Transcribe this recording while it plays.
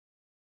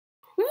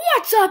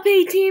What's up,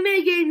 A-Team?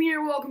 A-Game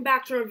here. Welcome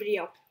back to our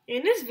video.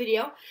 In this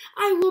video,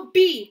 I will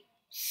be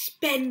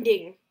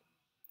spending.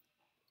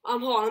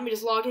 Hold on, let me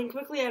just log in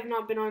quickly. I have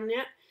not been on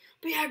yet.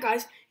 But yeah,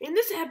 guys, in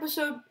this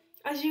episode,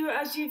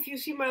 if you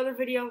see my other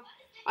video,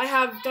 I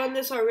have done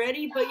this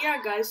already. But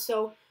yeah, guys,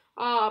 oh,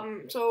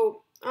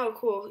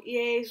 cool.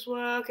 EA,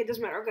 well, okay,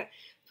 doesn't matter. Okay,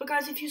 so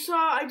guys, if you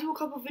saw, I do a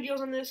couple videos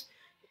on this.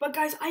 But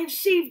guys, I have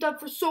saved up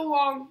for so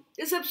long.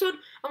 This episode,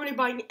 I'm going to be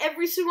buying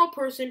every single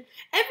person,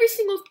 every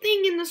single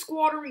thing in the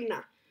squad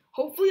arena.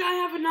 Hopefully I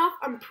have enough.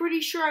 I'm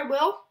pretty sure I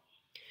will.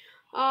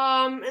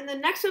 And the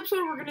next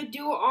episode we're going to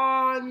do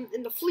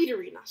in the fleet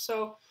arena.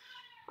 So,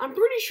 I'm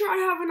pretty sure I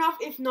have enough.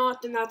 If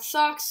not, then that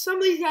sucks. Some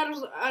of these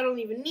items I don't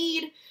even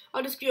need.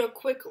 I'll just give you a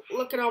quick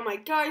look at all my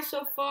guys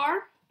so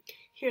far.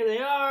 Here they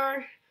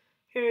are.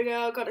 Here we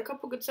go. Got a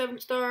couple good 7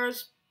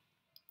 stars.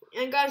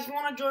 And guys, if you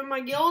want to join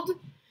my guild,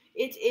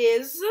 it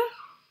is,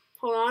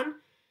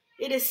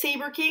 it is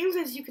Saber Kings,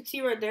 as you can see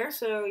right there,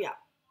 so yeah.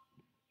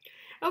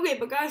 Okay,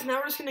 but guys, now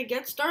we're just going to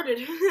get started.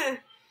 So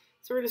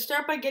we're going to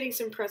start by getting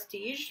some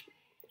prestige.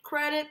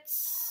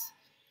 Credits.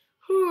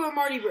 Whew, I'm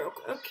already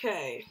broke.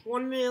 Okay,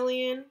 1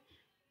 million.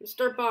 Let's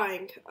start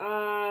buying.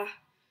 I'm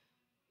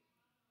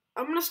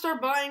going to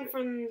start buying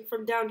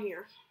from down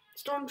here.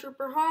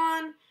 Stormtrooper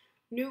Han,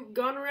 Newt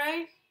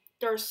Gunray,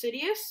 Darth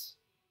Sidious,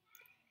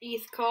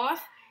 Eth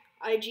Koth,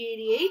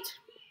 IG-88,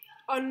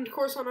 of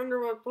course on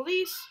Underworld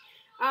Police,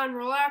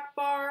 Admiral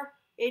Akbar,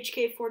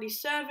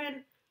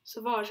 HK-47,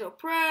 SWGOH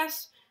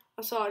Press,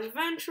 Asajj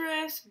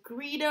Ventress,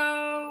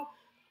 Greedo,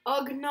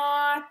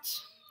 Ugnaught,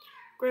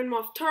 Grand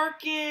Moff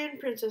Tarkin,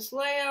 Princess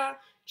Leia,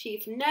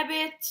 Chief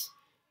Nebbit,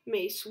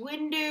 Mace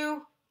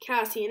Windu,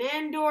 Cassian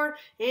Andor,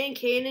 and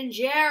Kanan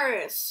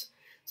Jarrus.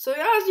 So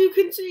as you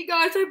can see,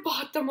 guys, I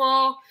bought them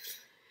all.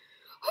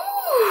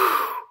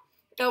 Whew.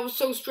 That was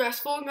so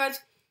stressful, and guys,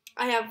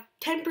 I have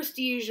 10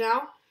 prestige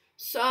now.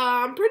 So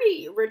I'm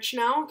pretty rich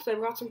now because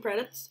I've got some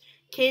credits.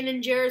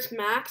 Kanan Jarrus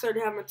max. I already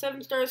have my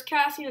 7 stars.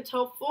 Cassian, it's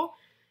helpful.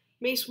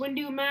 Mace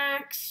Windu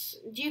max.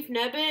 Chief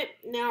Nebbit,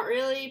 not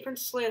really.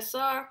 Princess Leia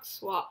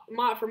sucks. Well,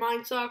 for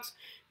mine sucks.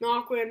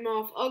 Not Grand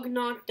Moff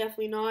Ugnaught,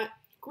 definitely not.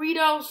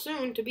 Greedo,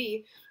 soon to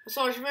be.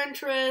 Asajj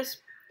Ventress.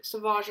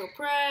 SWGOH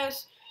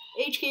Press.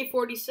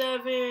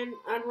 HK-47.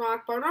 Admiral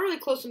Akbar. Not really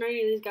close to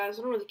any of these guys.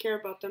 I don't really care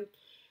about them.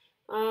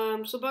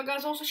 But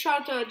guys, also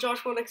shout out to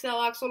Joshua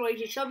XL, Axel,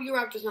 HHW,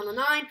 Raptors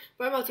 909,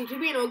 Bravo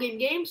T2B, and O-Game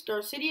Games,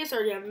 Darth Sidious,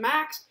 already have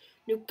Max,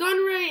 Newt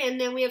Gunray,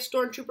 and then we have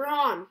Stormtrooper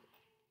Han.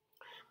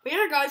 But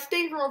yeah, guys,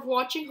 thank you all for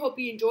watching. Hope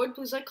you enjoyed.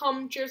 Please like,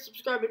 comment, share,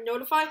 subscribe, and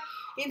notify.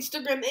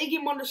 Instagram,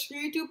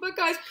 A-Game_YouTube. But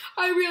guys,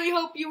 I really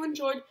hope you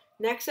enjoyed.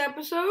 Next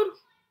episode,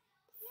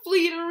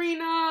 Fleet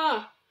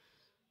Arena.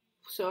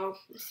 So,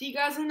 see you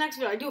guys in the next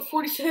video. I do a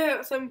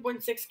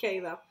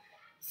 47.6K, though.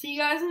 See you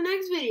guys in the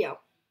next video.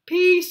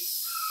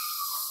 Peace.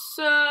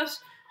 I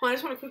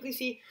just want to quickly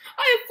see.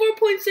 I have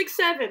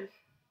 4.67.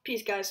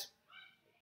 Peace, guys.